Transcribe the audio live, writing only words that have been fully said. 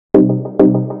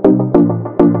For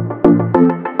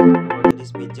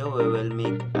today's video, we will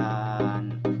make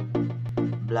an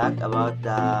vlog about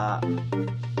the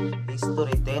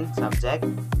history 10 subject,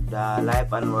 the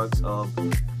life and works of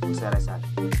Jose Rizal.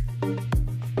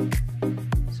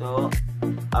 So,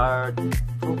 our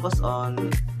focus on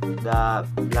the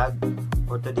vlog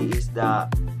for today is the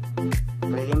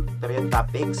period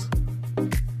topics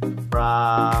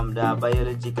from the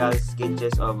biological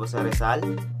sketches of Jose Rizal.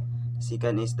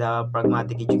 Second is the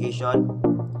pragmatic education.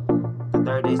 The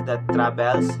third is the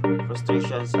travels,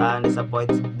 frustrations and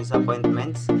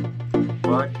disappointments.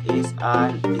 Fourth is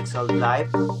an exiled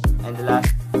life, and the last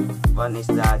one is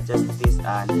the justice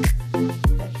and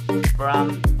death.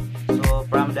 From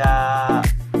the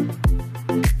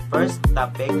first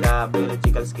topic, the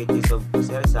biological sketches of Jose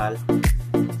Rizal.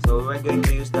 So we're going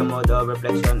to use the mode of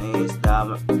reflection is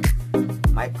the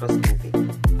microscopy.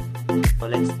 So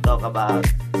let's talk about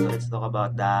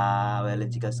the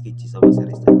biological sketches of Jose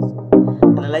Rizal.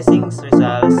 Analyzing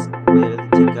results,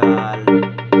 biological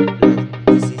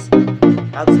disease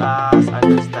helps us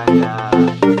understand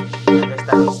his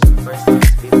personal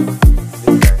features.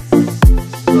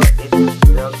 So it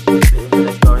delves deeply into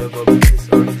the story of his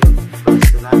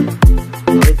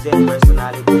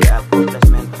personality,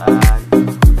 accomplishment, and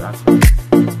interaction.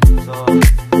 So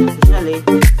additionally,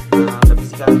 the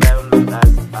physical environment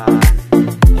has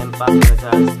an impact on a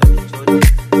child's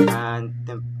attitude and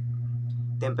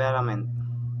temperament.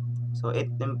 So it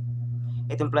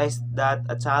implies that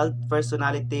a child's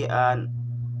personality and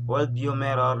worldview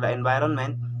mirror the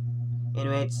environment in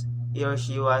which he or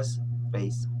she was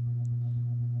raised.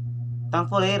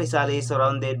 Thankfully, Rizal is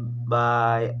surrounded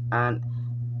by an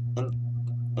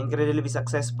incredibly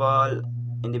successful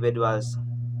individuals.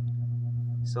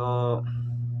 So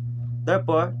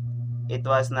therefore, it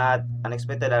was not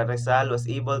unexpected that Rizal was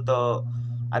able to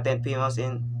attend famous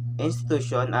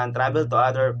institution and travel to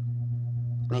other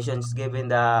nations given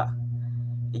the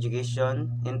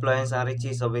education, influence, and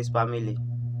riches of his family.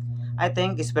 I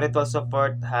think spiritual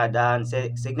support had a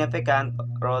significant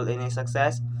role in his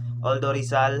success, although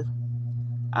Rizal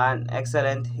an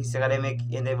excellent his academic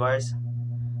endeavors.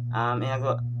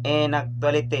 In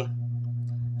actuality,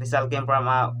 Rizal came from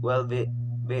a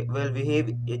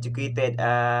well-behaved, educated,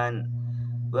 and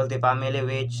wealthy family,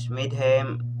 which made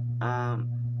him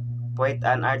poet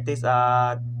and artist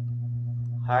at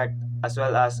heart, as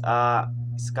well as a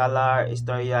scholar,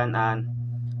 historian, and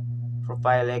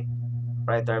prolific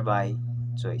writer by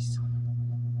choice.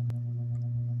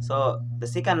 So the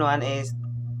second one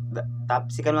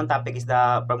topic is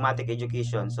the pragmatic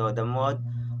education. So the mode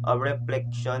of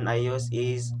reflection I use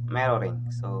is mirroring.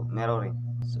 So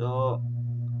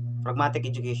pragmatic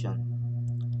education.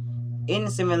 In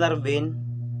similar vein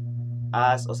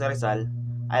as Jose Rizal,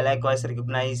 I likewise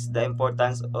recognize the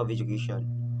importance of education.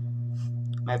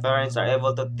 My parents are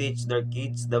able to teach their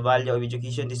kids the value of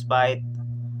education despite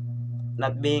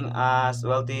not being as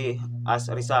wealthy as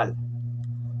Rizal.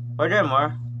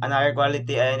 Furthermore, another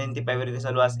quality I identify with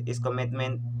Rizal was his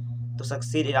commitment to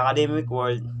succeed in academic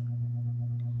world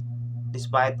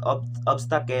despite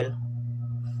obstacle.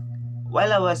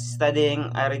 While I was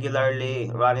studying, I regularly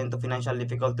ran into financial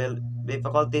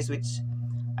difficulties, which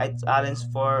I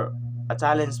a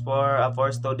challenge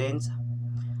for students.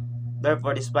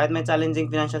 Therefore, despite my challenging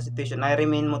financial situation, I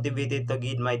remain motivated to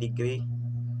get my degree.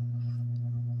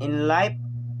 In life,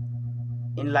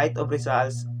 in light of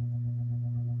results,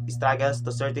 struggles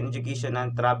to certain education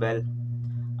and travel,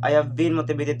 I have been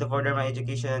motivated to further my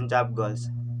education and job goals.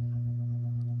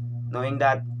 Knowing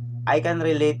that I can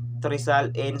relate to Rizal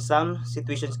in some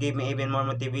situations gave me even more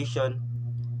motivation.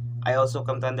 I also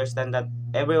come to understand that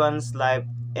everyone's life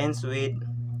ends with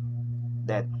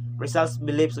death. Rizal's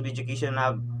beliefs of education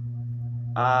have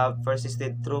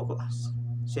persisted through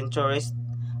centuries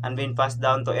and been passed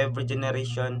down to every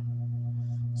generation.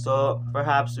 So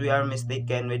perhaps we are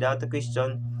mistaken. Without a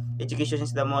question, education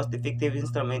is the most effective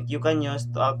instrument you can use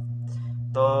to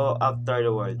alter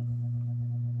the world.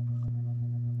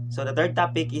 So the third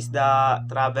topic is the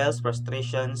travels,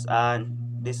 frustrations, and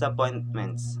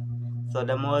disappointments. So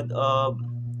the mode of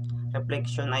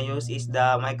reflection I use is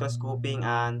the microscoping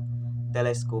and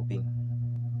telescoping.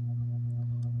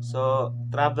 So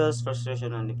travels,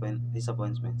 frustration, and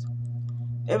disappointments.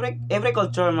 Every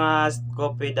culture must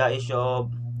copy the issue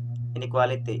of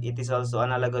inequality. It is also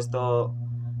analogous to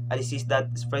a disease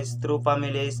that spreads through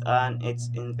families and its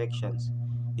infections.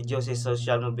 It reduces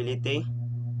social mobility,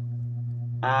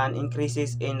 and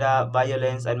increases in the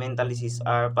violence and mental disease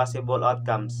are possible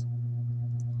outcomes.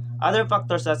 Other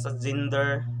factors such as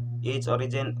gender, age,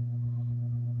 origin,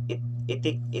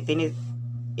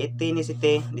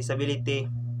 ethnicity, disability,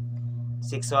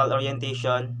 sexual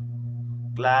orientation,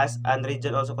 class, and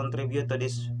region also contribute to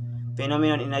this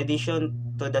phenomenon in addition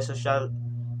to the social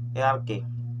hierarchy.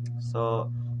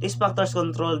 So these factors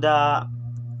control the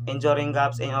enduring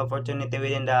gaps in opportunity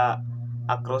within the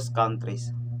across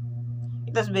countries.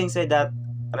 It has been said that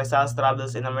results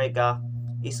travels in America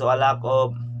is so a lack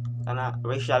of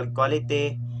racial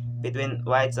equality between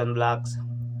whites and blacks.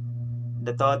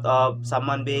 The thought of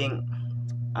someone being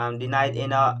denied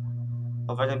in a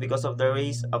opportunity because of the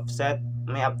race upset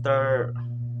me after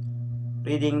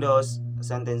reading those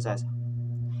sentences.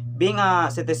 Being a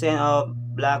citizen of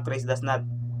black race does not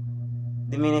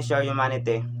diminish your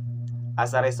humanity.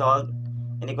 As a result,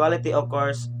 inequality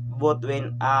occurs both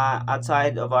when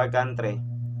outside of our country.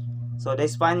 So the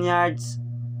Spaniards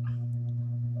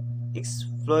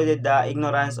exploited the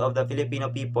ignorance of the Filipino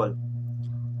people.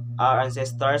 Our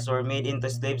ancestors were made into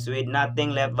slaves with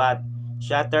nothing left but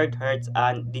shattered hearts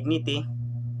and dignity.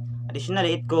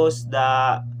 Additionally, it caused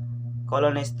the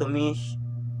colonists to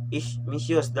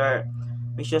misuse their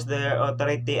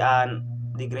authority and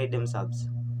degrade themselves.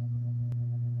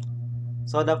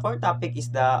 So the fourth topic is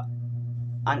the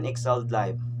unexcelled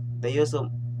life. The use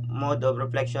of mode of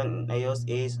reflection I use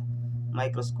is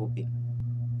microscopic.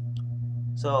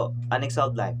 So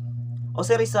unexcelled life.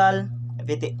 Jose Rizal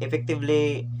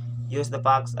effectively used the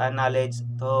facts and knowledge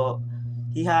to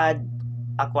he had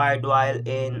acquired while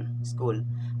in school,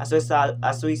 as well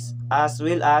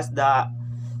as the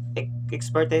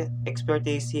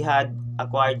expertise he had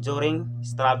acquired during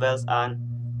his travels and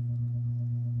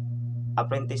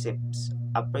apprenticeships.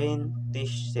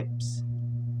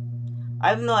 I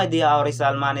have no idea how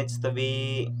Rizal managed to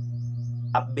be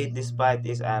upbeat despite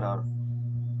his error.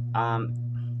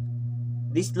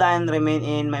 This line remained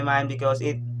in my mind because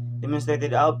it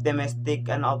demonstrated how optimistic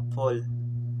and hopeful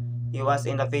he was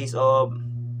in the face of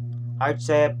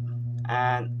hardship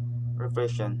and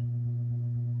repression.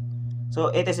 So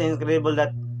it is incredible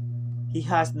that he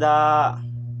has the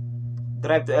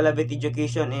drive to elevate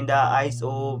education in the eyes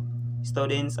of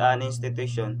students and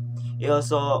institutions. He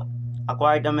also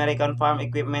acquired American farm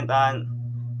equipment and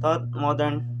taught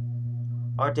modern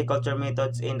horticulture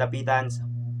methods in the Pitans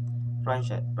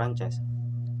branches.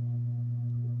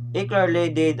 He clearly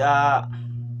did a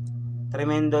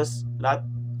tremendous lot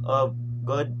of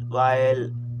good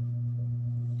while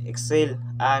excel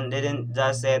and didn't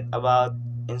just set about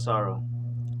in sorrow.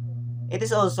 It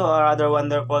is also rather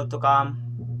wonderful to come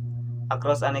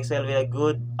across and excel with a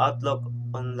good outlook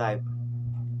on life.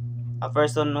 A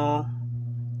person who,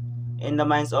 in the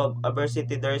minds of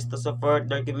adversity, there is to support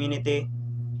their community.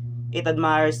 It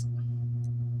admires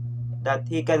that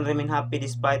he can remain happy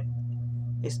despite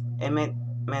his immense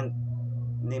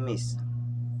demise.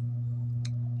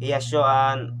 He has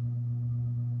shown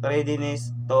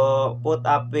readiness to put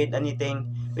up with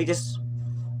anything, which is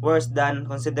worse than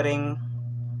considering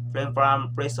fleeing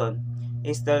from prison.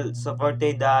 He still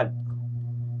supported the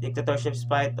dictatorship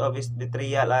spite of his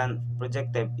betrayal and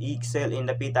projected. He excelled in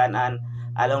the Pitan and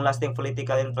a long-lasting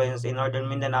political influence in northern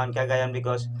Mindanao and Cagayan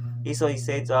because he saw his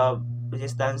sense of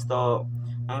resistance to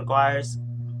Anquar's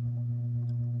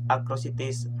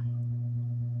atrocities.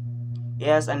 He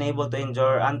was unable to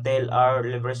endure until our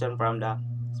liberation from the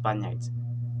Spaniards.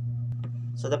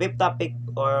 So the fifth topic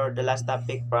or the last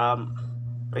topic from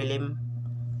prelim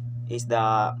is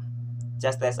the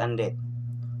justice and death.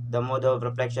 The mode of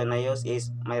reflection I use is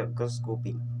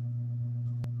microscopic.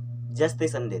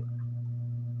 Justice and death.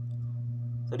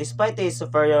 So despite his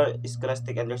superior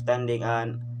scholastic understanding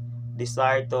and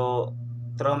desire to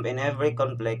trump in every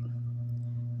conflict,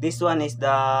 this one is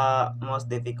the most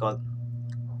difficult.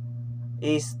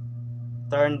 Is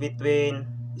turned between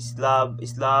his love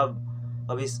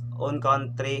of his own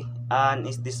country and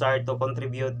his desire to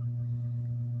contribute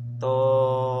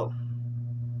to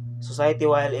society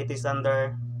while it is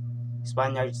under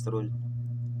Spaniards' rule.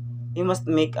 He must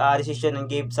make a decision and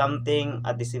give something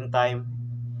at the same time,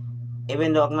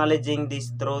 even though acknowledging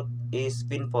this truth is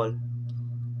painful.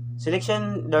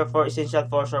 Selection therefore essential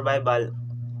for survival.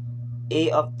 He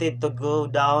opted to go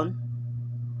down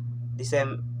the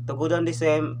same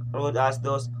road as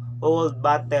those who would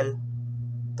battle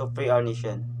to free our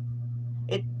nation.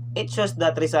 It shows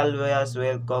that Rizal was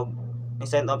well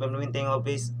cognizant of implementing of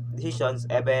his decisions,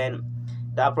 even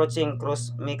the approaching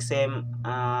cross makes him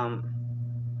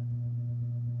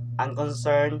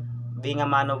unconcerned. Being a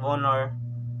man of honor,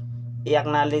 he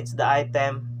acknowledged the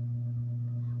item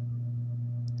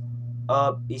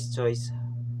of his choice.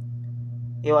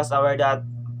 He was aware that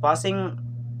passing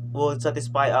would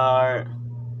satisfy our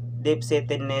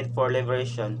deep-seated need for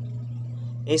liberation.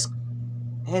 He's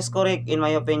correct in my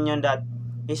opinion that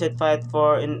he should fight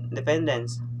for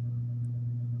independence.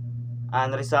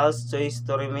 and Rizal's choice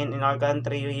to remain in our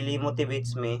country really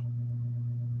motivates me.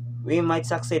 We might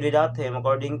succeed without him,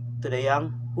 according to the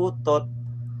young who thought.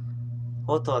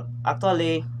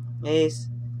 Actually, his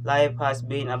life has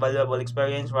been a valuable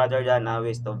experience rather than a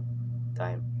waste of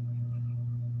time.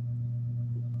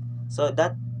 So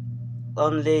that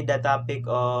only the topic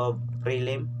of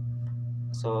prelim.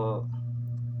 So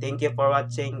thank you for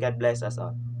watching. God bless us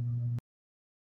all.